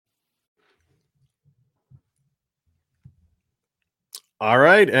All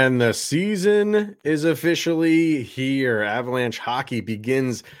right, and the season is officially here. Avalanche hockey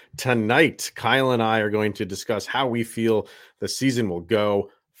begins tonight. Kyle and I are going to discuss how we feel the season will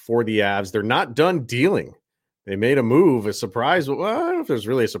go for the Avs. They're not done dealing. They made a move, a surprise. Well, I don't know if there's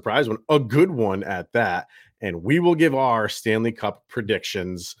really a surprise one, a good one at that. And we will give our Stanley Cup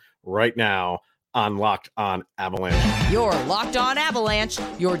predictions right now on Locked On Avalanche. You're Locked On Avalanche,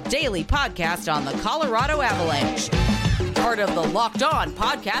 your daily podcast on the Colorado Avalanche. Part of the Locked On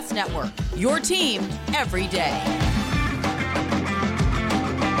Podcast Network, your team every day.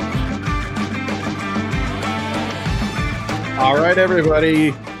 All right, everybody.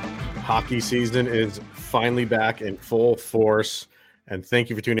 Hockey season is finally back in full force. And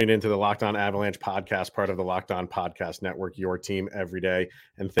thank you for tuning into the Locked On Avalanche podcast, part of the Locked On Podcast Network, your team every day.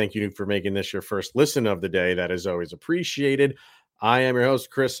 And thank you for making this your first listen of the day. That is always appreciated. I am your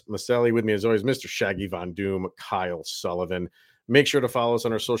host, Chris Maselli. With me, as always, Mr. Shaggy Von Doom, Kyle Sullivan. Make sure to follow us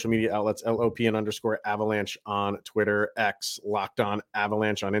on our social media outlets, LOPN_Avalanche on Twitter, X, Locked On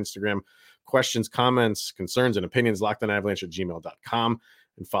Avalanche on Instagram. Questions, comments, concerns, and opinions, lockedonavalanche@gmail.com.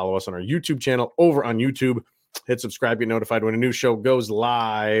 And follow us on our YouTube channel over on YouTube. Hit subscribe, get notified when a new show goes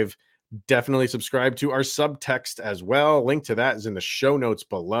live. Definitely subscribe to our subtext as well. Link to that is in the show notes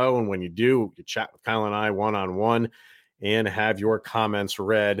below. And when you do, you chat with Kyle and I one-on-one and have your comments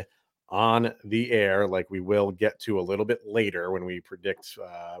read on the air, like we will get to a little bit later when we predict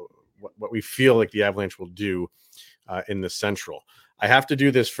what we feel like the Avalanche will do in the Central. I have to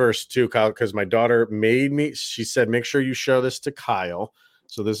do this first too, Kyle, because my daughter she said, make sure you show this to Kyle.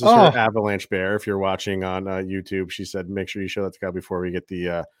 So this is her Avalanche bear. If you're watching on YouTube, she said, make sure you show that to Kyle before we get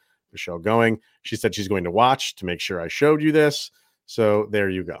the show going. She said she's going to watch to make sure I showed you this. So there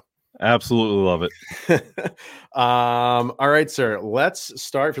you go. Absolutely love it. All right, sir. Let's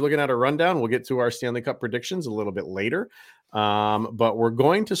start. If you're looking at a rundown, we'll get to our Stanley Cup predictions a little bit later. But we're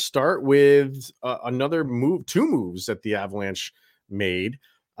going to start with two moves that the Avalanche made.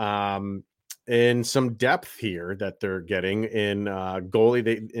 In some depth here that they're getting in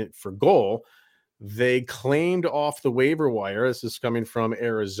goalie. For goal, they claimed off the waiver wire. This is coming from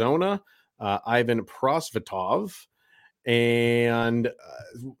Arizona, Ivan Prosvetov, and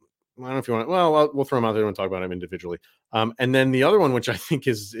I don't know if you want. Well, we'll throw them out there and talk about them individually. And then the other one, which I think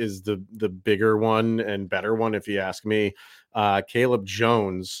is the bigger one and better one, if you ask me, Caleb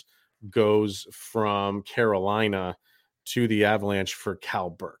Jones goes from Carolina to the Avalanche for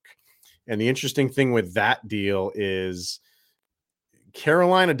Cal Burke. And the interesting thing with that deal is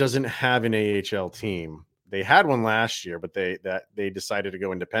Carolina doesn't have an AHL team. They had one last year, but they decided to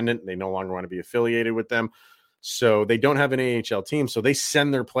go independent. They no longer want to be affiliated with them. So they don't have an AHL team. So they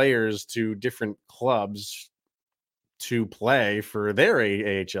send their players to different clubs to play for their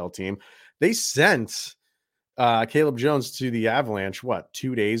AHL team. They sent Caleb Jones to the Avalanche,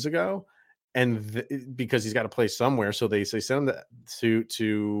 2 days ago? And because he's got to play somewhere. So they send him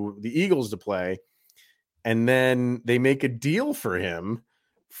to the Eagles to play. And then they make a deal for him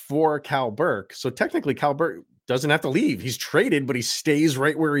for Cal Burke. So technically Cal Burke doesn't have to leave. He's traded, but he stays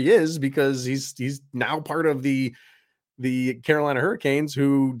right where he is because he's now part of the Carolina Hurricanes,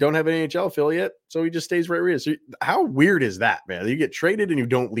 who don't have an NHL affiliate. So he just stays right where he is. So how weird is that, man? You get traded and you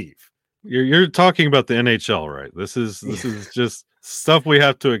don't leave. You're talking about the NHL, right? This is just stuff we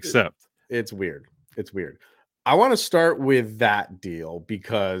have to accept. It's weird. It's weird. I want to start with that deal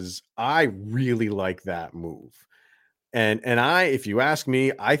because I really like that move. And if you ask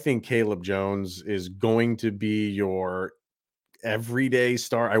me, I think Caleb Jones is going to be your everyday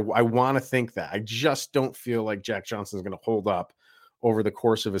star. I want to think that. I just don't feel like Jack Johnson is going to hold up over the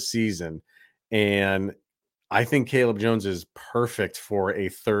course of a season. And I think Caleb Jones is perfect for a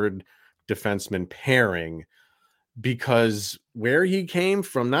third defenseman pairing, because where he came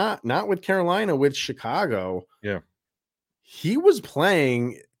from, not with Carolina, with Chicago, he was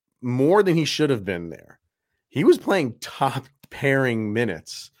playing more than he should have been there. He was playing top pairing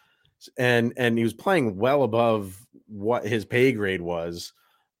minutes, and he was playing well above what his pay grade was,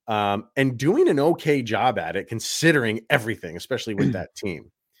 and doing an okay job at it, considering everything, especially with that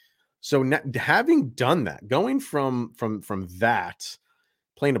team. So having done that, going from that,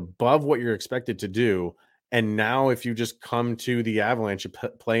 playing above what you're expected to do, and now if you just come to the Avalanche, you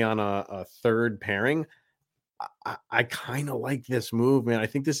play on a third pairing, I kind of like this move, man. I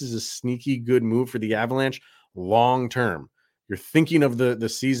think this is a sneaky good move for the Avalanche long term. You're thinking of the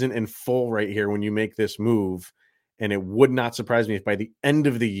season in full right here when you make this move, and it would not surprise me if by the end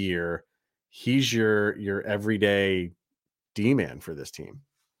of the year, he's your everyday D-man for this team.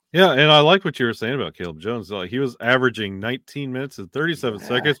 Yeah, and I like what you were saying about Caleb Jones. He was averaging 19 minutes and 37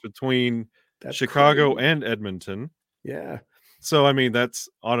 seconds between Chicago and Edmonton. Yeah. So, I mean, that's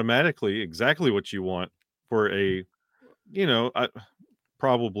automatically exactly what you want for a,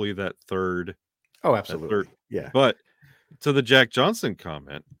 probably that third. Oh, That third. absolutely. Yeah. But to the Jack Johnson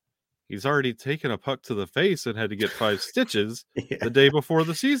comment, he's already taken a puck to the face and had to get 5 stitches Yeah. the day before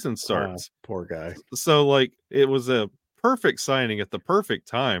the season starts. Poor guy. So, like, it was a perfect signing at the perfect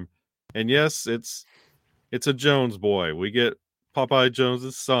time. And yes, it's a Jones boy. We get Popeye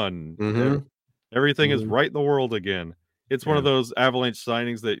Jones's son. Mm-hmm. Everything is Mm-hmm. right in the world again. It's one Yeah. of those Avalanche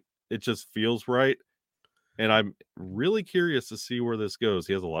signings that it just feels right. And I'm really curious to see where this goes.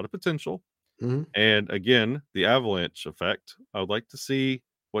 He has a lot of potential. Mm-hmm. And again, the Avalanche effect. I would like to see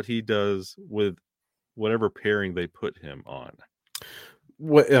what he does with whatever pairing they put him on.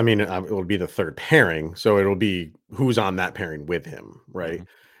 What I mean, it will be the third pairing, so it'll be who's on that pairing with him, right?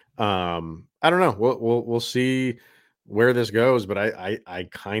 I don't know. We'll see where this goes, but I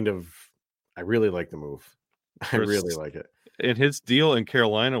really like the move. I really like it. And his deal in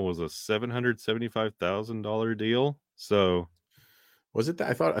Carolina was a $775,000 deal. So Was it that?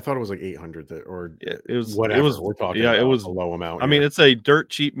 I thought it was like 800 or it was whatever. We're talking about a low amount. I mean, it's a dirt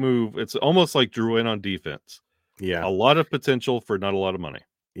cheap move. It's almost like Drew in on defense. Yeah. A lot of potential for not a lot of money.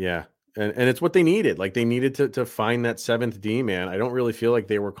 Yeah. And it's what they needed. Like they needed to find that seventh D man. I don't really feel like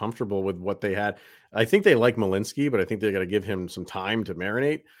they were comfortable with what they had. I think they like Malinsky, but I think they got to give him some time to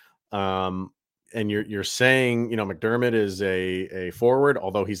marinate. And you're saying, McDermott is a forward,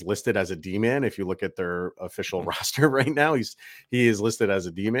 although he's listed as a D man. If you look at their official roster right now, he is listed as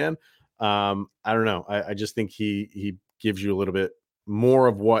a D man. I don't know. I just think he gives you a little bit more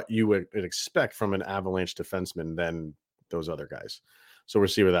of what you would expect from an Avalanche defenseman than those other guys. So we'll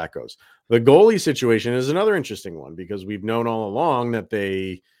see where that goes. The goalie situation is another interesting one because we've known all along that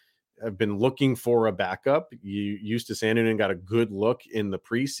they have been looking for a backup. Justus Annunen got a good look in the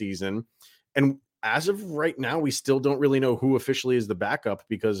preseason. And as of right now, we still don't really know who officially is the backup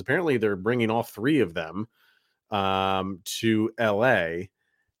because apparently they're bringing all 3 of them to LA.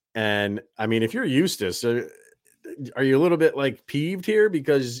 And I mean, if you're Justus, are you a little bit like peeved here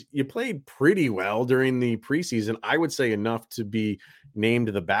because you played pretty well during the preseason? I would say enough to be named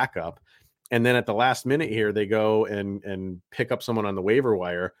the backup. And then at the last minute here, they go and pick up someone on the waiver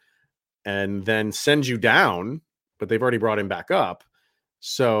wire and then send you down, but they've already brought him back up.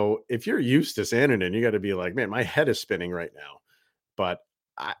 So if you're Justus Annunen, you got to be like, man, my head is spinning right now. But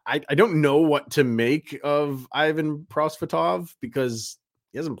I don't know what to make of Ivan Prosvetov because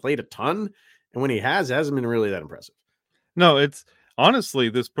he hasn't played a ton. And when he hasn't been really that impressive. No, it's honestly,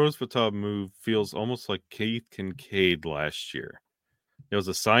 this Prosvetov move feels almost like Keith Kincaid last year. It was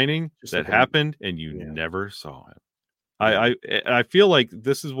a signing that happened and you never saw him. Yeah. I feel like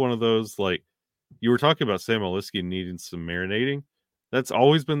this is one of those, like you were talking about Sam Oliski needing some marinating. That's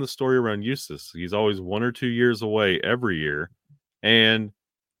always been the story around Justus. He's always 1 or 2 years away every year. And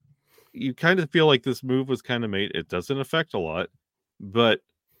you kind of feel like this move was kind of made. It doesn't affect a lot, but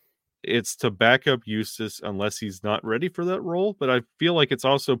it's to back up Justus unless he's not ready for that role. But I feel like it's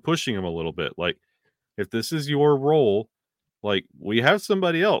also pushing him a little bit. Like, if this is your role, like, we have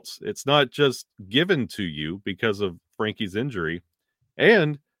somebody else. It's not just given to you because of Frankie's injury.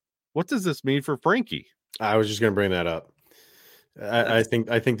 And what does this mean for Frankie? I was just going to bring that up. I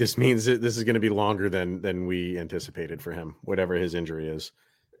think this means that this is going to be longer than we anticipated for him, whatever his injury is.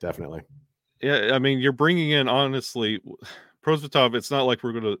 Definitely. Yeah, I mean, you're bringing in, honestly, Prosvetov. It's not like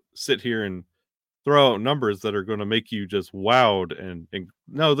we're going to sit here and throw out numbers that are going to make you just wowed. And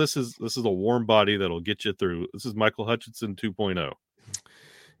no, this is a warm body that'll get you through. This is Michael Hutchinson 2.0.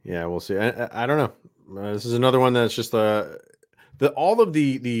 Yeah, we'll see. I don't know. This is another one that's just all of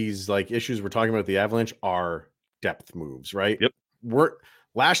these like issues we're talking about with the Avalanche are depth moves, right? Yep.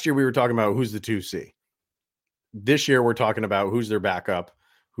 Last year we were talking about who's the 2C. This year we're talking about who's their backup,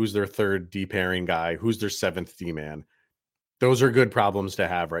 who's their third D pairing guy, who's their 7th D man. Those are good problems to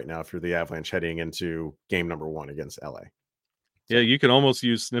have right now for the Avalanche heading into game number 1 against LA. Yeah, you can almost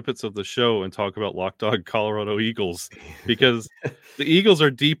use snippets of the show and talk about Locked On Colorado Eagles because the Eagles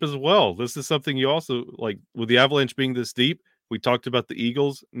are deep as well. This is something you also like with the Avalanche being this deep. We talked about the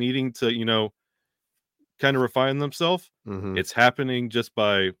Eagles needing to, kind of refine themselves. Mm-hmm. It's happening just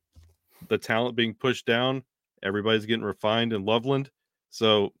by the talent being pushed down. Everybody's getting refined in Loveland.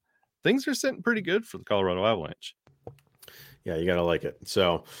 So things are sitting pretty good for the Colorado Avalanche. Yeah, you got to like it.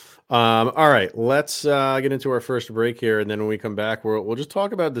 So, all right, let's get into our first break here. And then when we come back, we'll just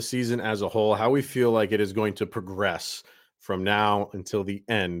talk about the season as a whole, how we feel like it is going to progress from now until the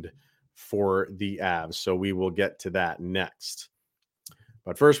end for the Avs. So we will get to that next.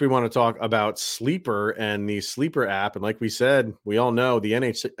 But first, we want to talk about Sleeper and the Sleeper app. And like we said, we all know the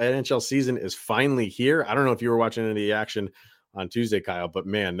NHL season is finally here. I don't know if you were watching any of the action on Tuesday, Kyle. But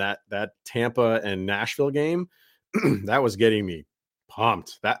man, that Tampa and Nashville game, that was getting me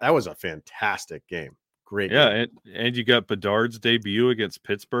pumped. That was a fantastic game. Great. Yeah, game. And you got Bedard's debut against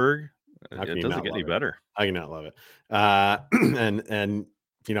Pittsburgh. It doesn't get any better. I cannot love it. And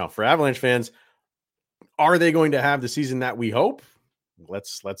for Avalanche fans, are they going to have the season that we hope?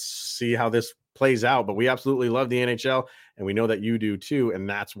 Let's see how this plays out. But we absolutely love the NHL, and we know that you do too. And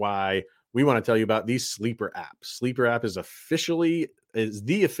that's why we want to tell you about the Sleeper app. Sleeper app is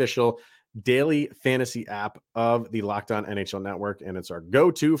the official daily fantasy app of the Locked On NHL Network, and it's our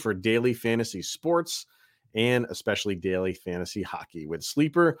go-to for daily fantasy sports and especially daily fantasy hockey. With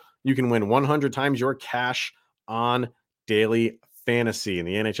Sleeper, you can win 100 times your cash on daily fantasy, and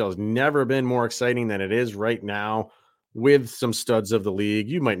the NHL has never been more exciting than it is right now with some studs of the league.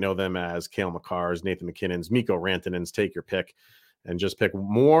 You might know them as Cale Makars, Nathan McKinnon's, Mikko Rantanen's, take your pick, and just pick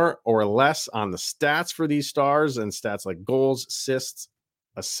more or less on the stats for these stars, and stats like goals, assists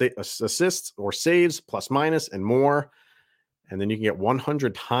or saves, plus minus, and more. And then you can get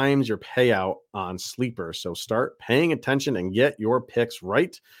 100 times your payout on Sleeper. So start paying attention and get your picks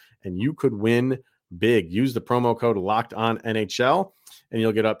right, and you could win big. Use the promo code LOCKEDONNHL, and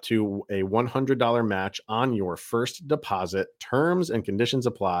you'll get up to a $100 match on your first deposit. Terms and conditions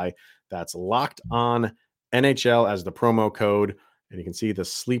apply. That's Locked On NHL as the promo code. And you can see the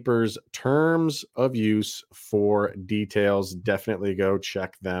Sleepers terms of use for details. Definitely go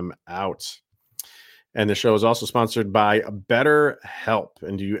check them out. And the show is also sponsored by BetterHelp.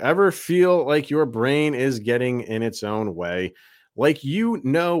 And do you ever feel like your brain is getting in its own way? Like you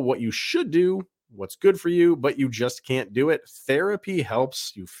know what you should do, what's good for you, but you just can't do it? Therapy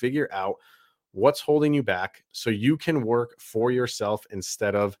helps you figure out what's holding you back so you can work for yourself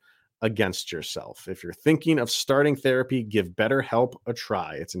instead of against yourself. If you're thinking of starting therapy, give BetterHelp a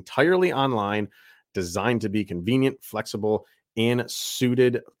try. It's entirely online, designed to be convenient, flexible, and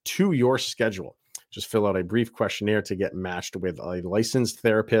suited to your schedule. Just fill out a brief questionnaire to get matched with a licensed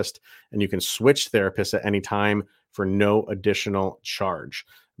therapist, and you can switch therapists at any time for no additional charge.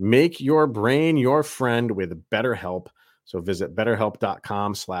 Make your brain your friend with BetterHelp. So visit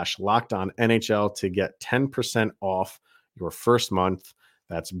betterhelp.com/lockedonnhl to get 10% off your first month.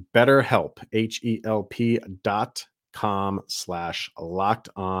 That's BetterHelp,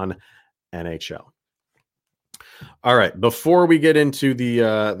 HELP.com/lockedonnhl. All right. Before we get into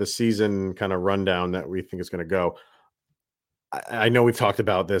the season kind of rundown that we think is going to go, I know we've talked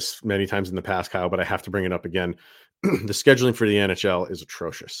about this many times in the past, Kyle, but I have to bring it up again. The scheduling for the NHL is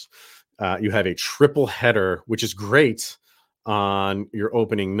atrocious. You have a triple header, which is great on your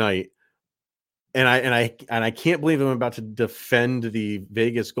opening night, and I can't believe I'm about to defend the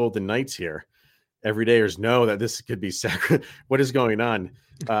Vegas Golden Knights here. Everydayers know that this could be sacred. What is going on?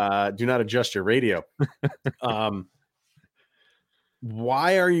 Do not adjust your radio.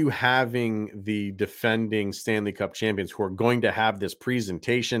 Why are you having the defending Stanley Cup champions who are going to have this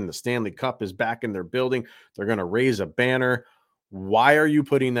presentation? The Stanley Cup is back in their building. They're going to raise a banner. Why are you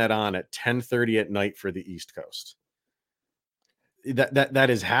putting that on at 10:30 at night for the East Coast?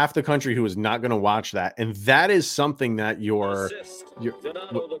 That is half the country who is not going to watch that. And that is something that are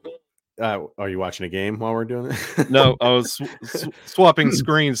you watching a game while we're doing this? No, I was swapping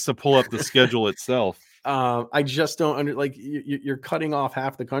screens to pull up the schedule itself. I just don't you're cutting off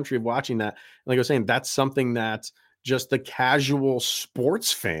half the country of watching that. Like I was saying, that's something that just the casual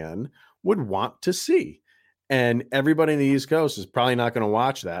sports fan would want to see. And everybody in the East Coast is probably not going to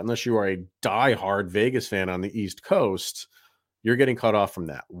watch that unless you are a diehard Vegas fan on the East Coast. You're getting cut off from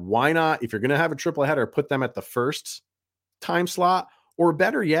that. Why not? If you're going to have a triple header, put them at the first time slot, or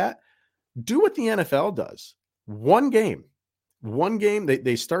better yet, do what the NFL does. One game.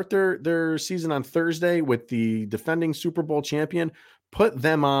 They start their season on Thursday with the defending Super Bowl champion. Put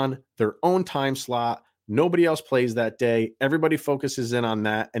them on their own time slot. Nobody else plays that day. Everybody focuses in on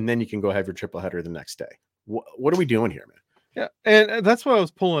that, and then you can go have your triple header the next day. What are we doing here, man? Yeah, and that's what I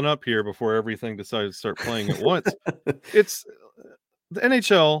was pulling up here before everything decided to start playing at once. It's the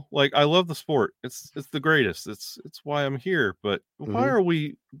NHL. Like, I love the sport. It's the greatest. It's why I'm here. But why are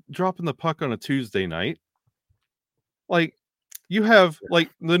we dropping the puck on a Tuesday night? Like, you have like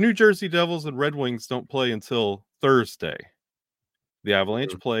the New Jersey Devils and Red Wings don't play until Thursday. The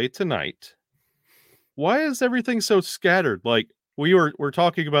Avalanche play tonight. Why is everything so scattered? Like, we're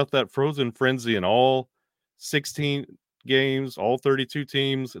talking about that frozen frenzy in all 16 games, all 32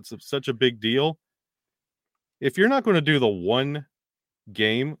 teams. It's such a big deal. If you're not going to do the one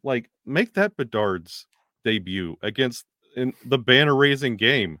game, like, make that Bedard's debut against in the banner raising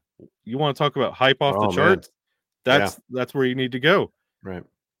game. You want to talk about hype off the charts? That's where you need to go. Right.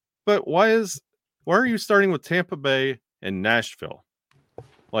 But why are you starting with Tampa Bay and Nashville.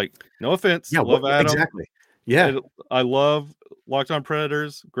 Like, no offense, Yeah, love Adam. Exactly. Yeah, I love Locked On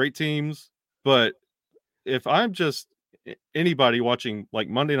Predators, great teams. But if I'm just anybody watching like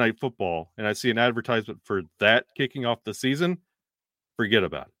Monday Night Football and I see an advertisement for that kicking off the season, forget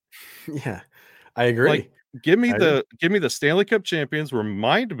about it. yeah, I agree. Like, give me the Stanley Cup champions.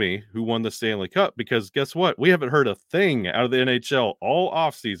 Remind me who won the Stanley Cup, because guess what? We haven't heard a thing out of the NHL all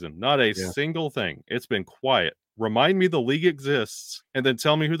offseason. Not a single thing. It's been quiet. Remind me the league exists, and then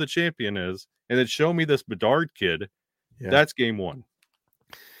tell me who the champion is, and then show me this Bedard kid. Yeah. That's game one.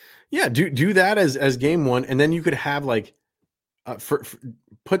 Yeah, do that as game one, and then you could have like for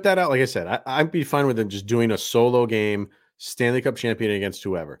put that out. Like I said, I'd be fine with them just doing a solo game, Stanley Cup champion against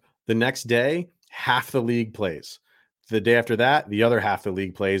whoever. The next day, half the league plays. The day after that, the other half the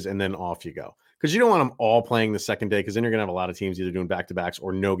league plays, and then off you go. Because you don't want them all playing the second day, because then you're gonna have a lot of teams either doing back-to-backs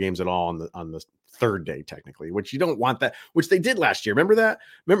or no games at all on the third day, technically, which you don't want that, which they did last year. Remember that?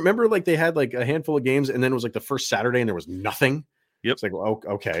 Remember like they had like a handful of games, and then it was like the first Saturday and there was nothing. Yep. It's like, well,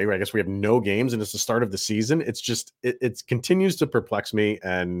 okay, I guess we have no games and it's the start of the season. It's just, it continues to perplex me.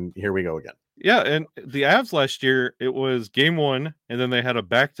 And here we go again. Yeah. And the Avs last year, it was game one, and then they had a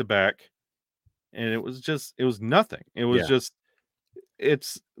back-to-back, and it was nothing. It was just,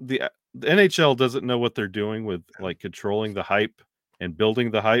 it's the NHL doesn't know what they're doing with like controlling the hype and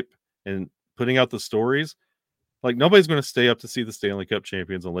building the hype and putting out the stories. Like, nobody's going to stay up to see the Stanley Cup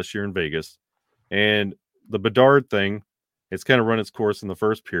champions unless you're in Vegas. And the Bedard thing, it's kind of run its course in the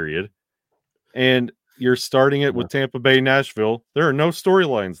first period, and you're starting it with Tampa Bay, Nashville. There are no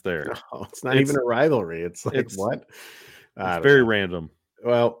storylines there. No, it's not even a rivalry. It's like, what? It's very random.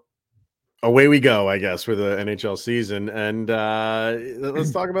 Well, away we go, I guess, with the NHL season. And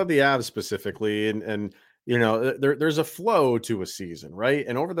let's talk about the Avs specifically. And you know, there's a flow to a season, right?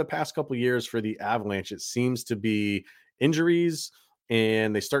 And over the past couple of years for the Avalanche, it seems to be injuries,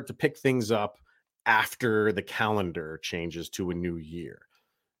 and they start to pick things up after the calendar changes to a new year.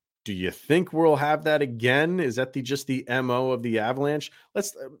 Do you think we'll have that again? Is that just the MO of the Avalanche?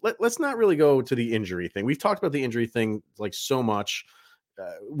 Let's not really go to the injury thing. We've talked about the injury thing like so much.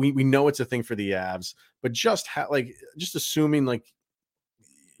 We know it's a thing for the Avs, but just assuming like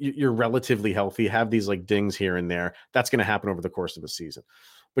you're relatively healthy, have these like dings here and there, that's going to happen over the course of the season.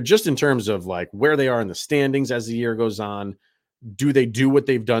 But just in terms of like where they are in the standings as the year goes on, do they do what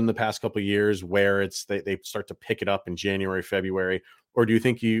they've done the past couple of years where it's they start to pick it up in January, February? Or do you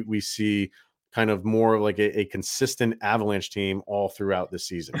think we see kind of more of like a consistent Avalanche team all throughout the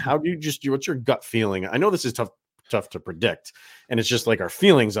season? How do you what's your gut feeling? I know this is tough to predict, and it's just like our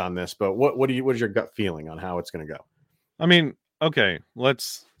feelings on this, but what is your gut feeling on how it's going to go? I mean, okay,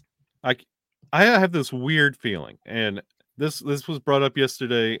 I have this weird feeling, and this was brought up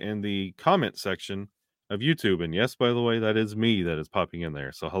yesterday in the comment section of YouTube. And yes, by the way, that is me that is popping in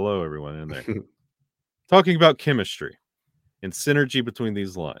there. So hello, everyone in there. Talking about chemistry and synergy between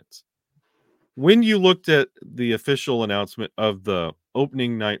these lines. When you looked at the official announcement of the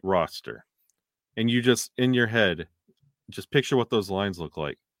opening night roster, and you just, in your head, just picture what those lines look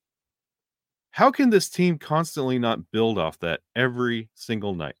like, how can this team constantly not build off that every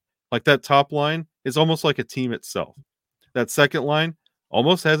single night? Like, that top line is almost like a team itself. That second line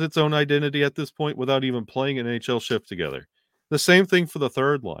almost has its own identity at this point without even playing an NHL shift together. The same thing for the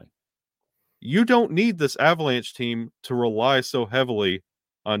third line. You don't need this Avalanche team to rely so heavily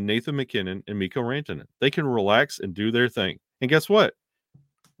on Nathan McKinnon and Mikko Rantanen. They can relax and do their thing. And guess what?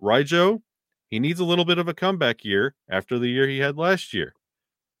 Ryjo, he needs a little bit of a comeback year after the year he had last year.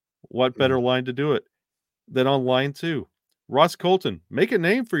 What better line to do it than on line 2? Ross Colton, make a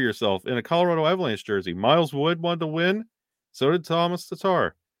name for yourself in a Colorado Avalanche jersey. Miles Wood wanted to win. So did Thomas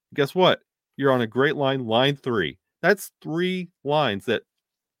Tatar. Guess what? You're on a great line 3. That's 3 lines that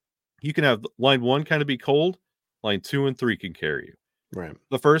you can have. Line 1 kind of be cold. Line 2 and 3 can carry you. Right.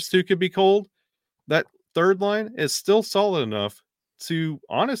 The first 2 can be cold. That third line is still solid enough to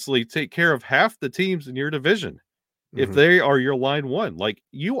honestly take care of half the teams in your division. If they are your line 1, like,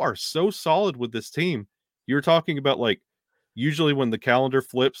 you are so solid with this team. You're talking about, like, usually when the calendar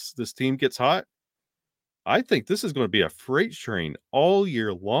flips, this team gets hot. I think this is going to be a freight train all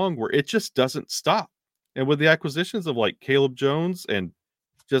year long where it just doesn't stop. And with the acquisitions of like Caleb Jones and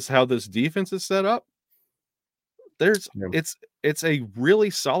just how this defense is set up, it's a really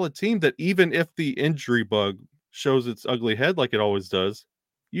solid team that even if the injury bug shows its ugly head like it always does,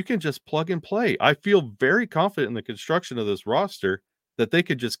 you can just plug and play. I feel very confident in the construction of this roster that they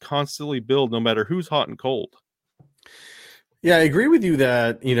could just constantly build no matter who's hot and cold. Yeah, I agree with you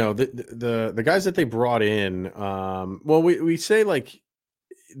that, you know, the guys that they brought in, well, we say like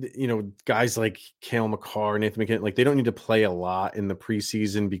guys like Cale Makar, Nathan McKinnon, like they don't need to play a lot in the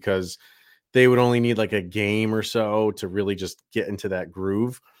preseason because they would only need like a game or so to really just get into that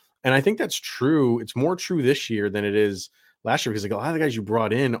groove. And I think that's true. It's more true this year than it is last year because like a lot of the guys you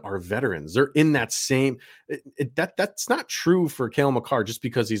brought in are veterans. They're in that same that's not true for Cale Makar just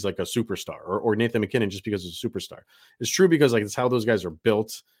because he's like a superstar or Nathan McKinnon just because he's a superstar. It's true because like it's how those guys are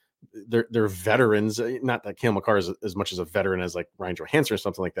built. They're veterans. Not that Cale Makar is as much as a veteran as like Ryan Johansson or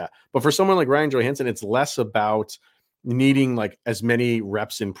something like that. But for someone like Ryan Johansson, it's less about needing like as many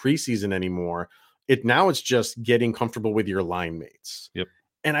reps in preseason anymore. It's just getting comfortable with your line mates. Yep.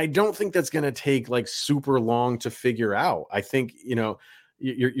 And I don't think that's going to take like super long to figure out. I think,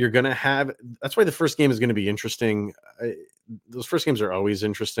 you're going to have, that's why the first game is going to be interesting. Those first games are always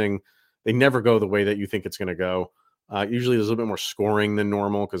interesting. They never go the way that you think it's going to go. Usually there's a little bit more scoring than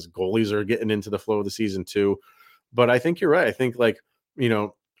normal because goalies are getting into the flow of the season too. But I think you're right. I think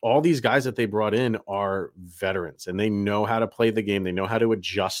all these guys that they brought in are veterans and they know how to play the game. They know how to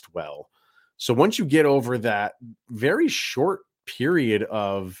adjust well. So once you get over that very short period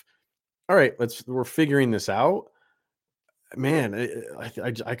of, all right, we're figuring this out, man,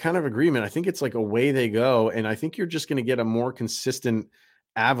 I kind of agree, man. I think it's like away they go. And I think you're just going to get a more consistent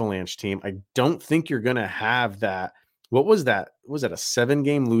Avalanche team. I don't think you're going to have that. What was that? Was that a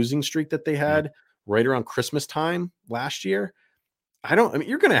 7-game losing streak that they had right around Christmas time last year?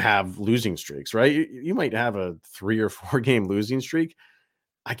 You're going to have losing streaks, right? You might have a 3 or 4 game losing streak.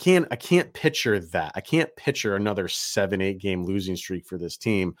 I can't picture that. I can't picture another 7-8 game losing streak for this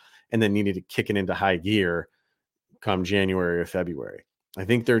team and then needed to kick it into high gear come January or February. I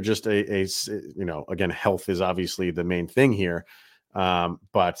think they're just again, health is obviously the main thing here.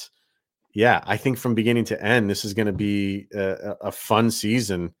 But yeah, I think from beginning to end, this is going to be a fun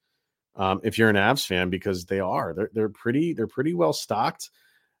season. If you're an Avs fan, because they're pretty well stocked.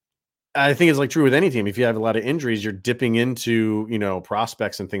 I think it's like true with any team. If you have a lot of injuries, you're dipping into,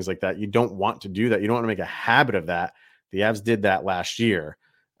 prospects and things like that. You don't want to do that. You don't want to make a habit of that. The Avs did that last year.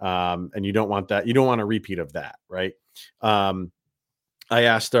 And you don't want that. You don't want a repeat of that. Right. I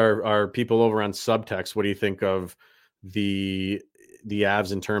asked our people over on Subtext, what do you think of the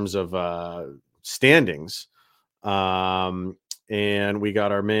Avs in terms of standings? And we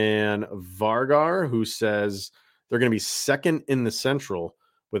got our man Vargar, who says they're going to be second in the Central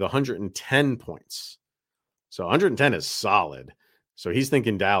with 110 points. So 110 is solid. So he's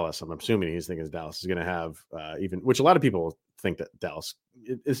thinking Dallas. I'm assuming he's thinking Dallas is going to have which a lot of people think that Dallas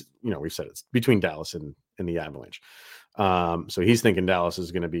is, we've said it's between Dallas and the Avalanche. So he's thinking Dallas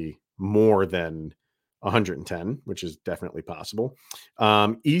is going to be more than 110, which is definitely possible.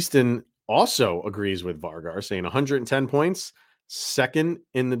 Easton also agrees with Vargar, saying 110 points, second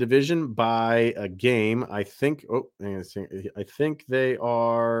in the division by a game. I think they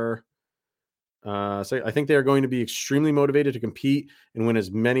are. I think they are going to be extremely motivated to compete and win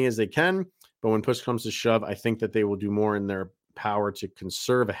as many as they can. But when push comes to shove, I think that they will do more in their power to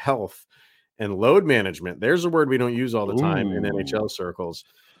conserve health and load management. There's a word we don't use all the time in NHL circles.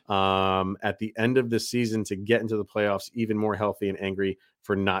 At the end of the season to get into the playoffs, even more healthy and angry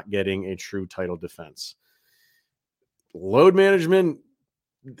for not getting a true title defense. Load management,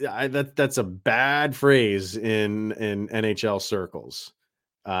 that's a bad phrase in NHL circles.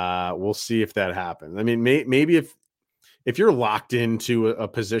 We'll see if that happens. I mean, maybe if you're locked into a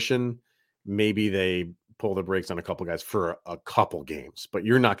position, maybe they pull the brakes on a couple guys for a couple games, but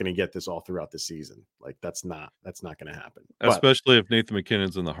you're not going to get this all throughout the season. Like that's not going to happen. Especially if Nathan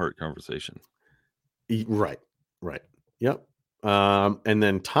McKinnon's in the Hart conversation. Right. Yep. And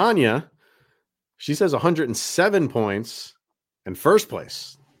then Tanya, she says 107 points in first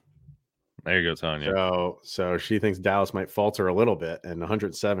place. There you go, Tanya. So she thinks Dallas might falter a little bit, and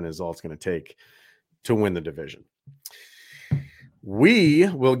 107 is all it's going to take to win the division. We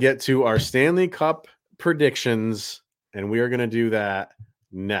will get to our Stanley Cup predictions, and we are going to do that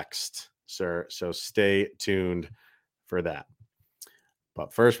next, sir. So stay tuned for that.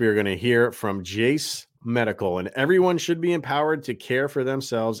 But first, we are going to hear from Jace Medical, and everyone should be empowered to care for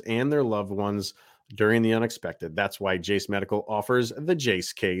themselves and their loved ones during the unexpected. That's why Jace Medical offers the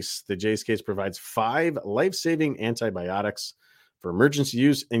Jace Case. The Jace Case provides 5 life-saving antibiotics for emergency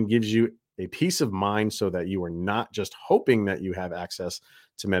use and gives you a peace of mind so that you are not just hoping that you have access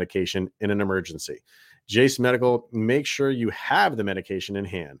to medication in an emergency. Jace Medical makes sure you have the medication in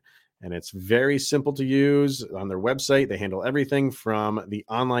hand. And it's very simple to use. On their website, they handle everything from the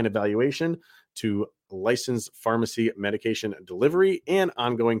online evaluation to licensed pharmacy medication delivery and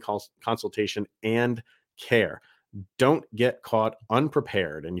ongoing consultation and care. Don't get caught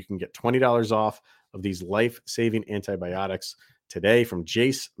unprepared, and you can get $20 off of these life-saving antibiotics today from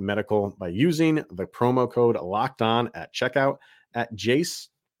Jace Medical by using the promo code Locked On at checkout at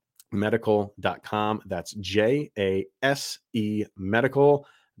jacemedical.com. That's JASE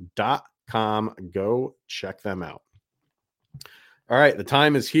medical.com. Go check them out. All right, the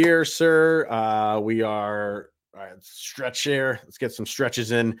time is here, sir. We are all right, stretch here. Let's get some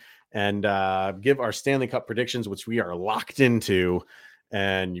stretches in and give our Stanley Cup predictions, which we are locked into,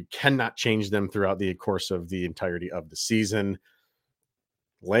 and you cannot change them throughout the course of the entirety of the season.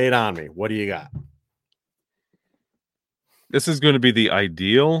 Lay it on me. What do you got? This is going to be the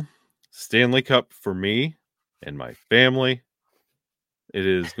ideal Stanley Cup for me and my family. It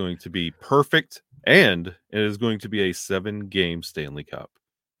is going to be perfect, and it is going to be a 7-game Stanley Cup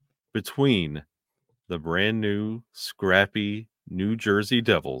between the brand new, scrappy New Jersey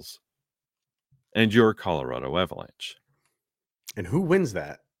Devils and your Colorado Avalanche. And who wins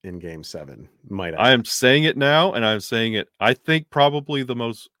that in Game 7? I am saying it now, and I'm saying it, I think, probably the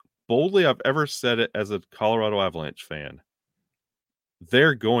most boldly I've ever said it as a Colorado Avalanche fan.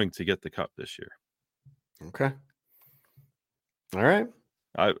 They're going to get the cup this year. Okay. All right.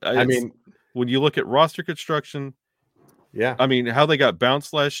 I mean, when you look at roster construction, yeah. I mean, how they got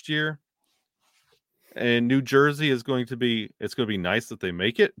bounced last year, and New Jersey is going to be, it's going to be nice that they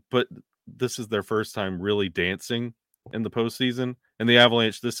make it, but this is their first time really dancing in the postseason. And the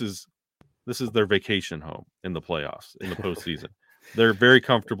Avalanche, this is their vacation home in the playoffs, in the postseason. They're very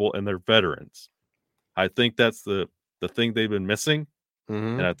comfortable, and they're veterans. I think that's the thing they've been missing,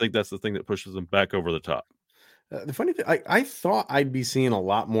 and I think that's the thing that pushes them back over the top. The funny thing, I thought I'd be seeing a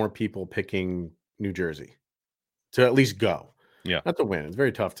lot more people picking New Jersey to at least go. Yeah. Not to win. It's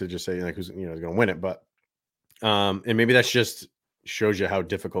very tough to just say like who's going to win it, but and maybe that's just shows you how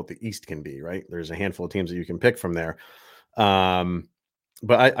difficult the East can be, right? There's a handful of teams that you can pick from there. But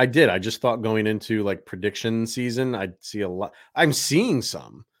I just thought going into like prediction season, I'd see a lot. I'm seeing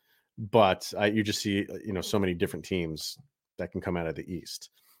some, but you just see, so many different teams that can come out of the East.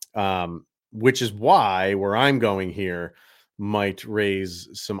 Which is why where I'm going here might raise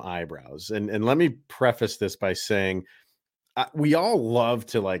some eyebrows. And let me preface this by saying we all love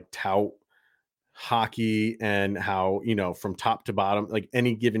to like tout hockey and how, from top to bottom, like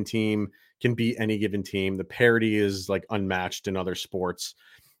any given team can beat any given team. The parity is like unmatched in other sports.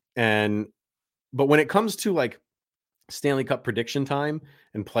 But when it comes to like Stanley Cup prediction time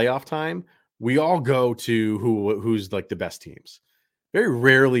and playoff time, we all go to who's like the best teams. Very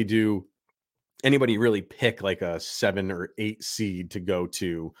rarely do anybody really pick like a 7 or 8 seed to go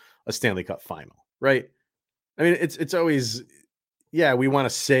to a Stanley Cup final, right? I mean, it's always, yeah, we want to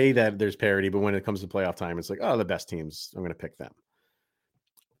say that there's parity, but when it comes to playoff time, it's like, oh, the best teams, I'm going to pick them.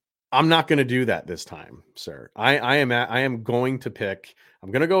 I'm not going to do that this time, sir. I am going to pick, I'm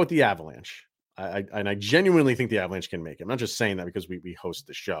going to go with the Avalanche. I genuinely think the Avalanche can make it. I'm not just saying that because we host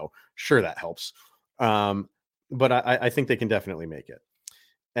the show. Sure, that helps. But I think they can definitely make it.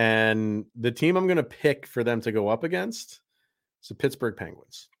 And the team I'm going to pick for them to go up against is the Pittsburgh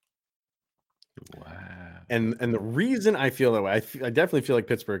Penguins. Wow. And the reason I feel that way, I definitely feel like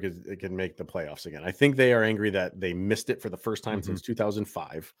Pittsburgh can make the playoffs again. I think they are angry that they missed it for the first time since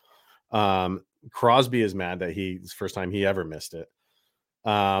 2005. Crosby is mad that it's the first time he ever missed it.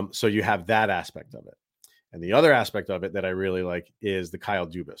 So you have that aspect of it. And the other aspect of it that I really like is the Kyle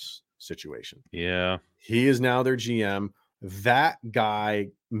Dubas situation. Yeah. He is now their GM. That guy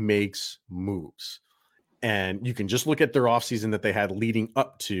makes moves. And you can just look at their offseason that they had leading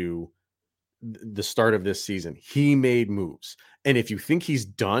up to the start of this season. He made moves. And if you think he's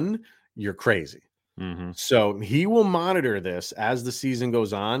done, you're crazy. So he will monitor this as the season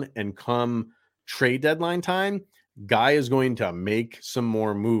goes on, and come trade deadline time, guy is going to make some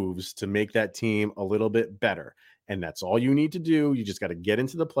more moves to make that team a little bit better. And that's all you need to do. You just got to get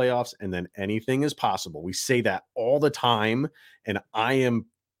into the playoffs, and then anything is possible. We say that all the time, and I am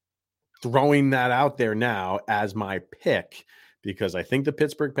throwing that out there now as my pick because I think the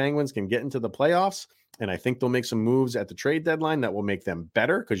Pittsburgh Penguins can get into the playoffs, and I think they'll make some moves at the trade deadline that will make them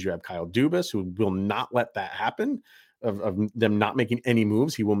better because you have Kyle Dubas, who will not let that happen of them not making any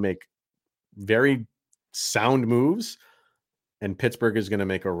moves. He will make very sound moves, and Pittsburgh is going to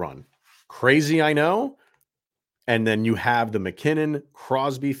make a run. Crazy, I know. And then you have the McKinnon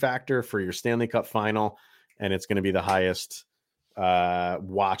Crosby factor for your Stanley Cup final, and it's going to be the highest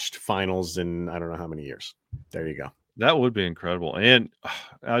watched finals in I don't know how many years. There you go. That would be incredible. And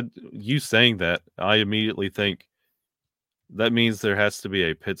you saying that, I immediately think that means there has to be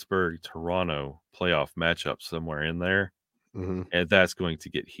a Pittsburgh-Toronto playoff matchup somewhere in there, and that's going to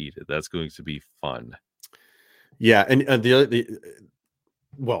get heated. That's going to be fun. Yeah, and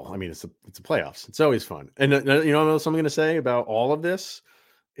Well, I mean, it's a playoffs. It's always fun. And you know what else I'm going to say about all of this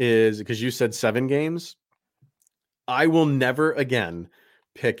is because you said 7 games. I will never again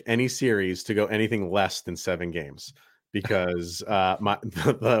pick any series to go anything less than 7 games because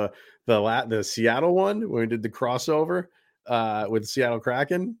the Seattle one when we did the crossover with Seattle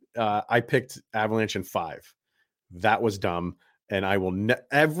Kraken, I picked Avalanche in 5. That was dumb. And I will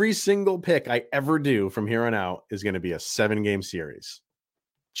every single pick I ever do from here on out is going to be a 7-game series,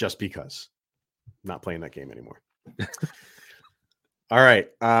 just because I'm not playing that game anymore. All right.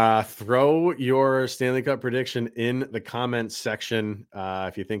 Throw your Stanley Cup prediction in the comments section.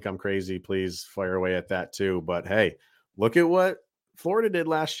 If you think I'm crazy, please fire away at that too. But hey, look at what Florida did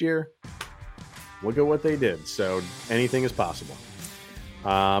last year. Look at what they did. So anything is possible.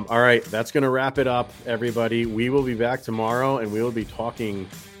 All right. That's going to wrap it up, everybody. We will be back tomorrow and we will be talking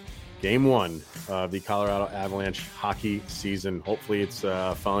Game 1 of the Colorado Avalanche hockey season. Hopefully it's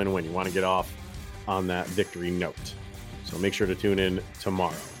following a win. You want to get off on that victory note. So make sure to tune in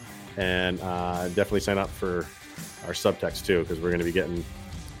tomorrow. And definitely sign up for our subtext too, because we're going to be getting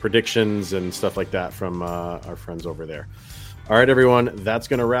predictions and stuff like that from our friends over there. All right, everyone, that's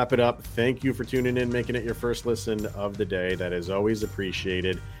going to wrap it up. Thank you for tuning in, making it your first listen of the day. That is always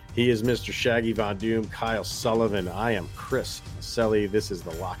appreciated. He is Mr. Shaggy Von Doom, Kyle Sullivan. I am Chris Maselli. This is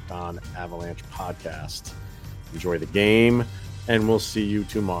the Locked On Avalanche podcast. Enjoy the game, and we'll see you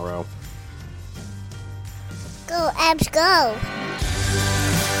tomorrow. Go, Abs, go.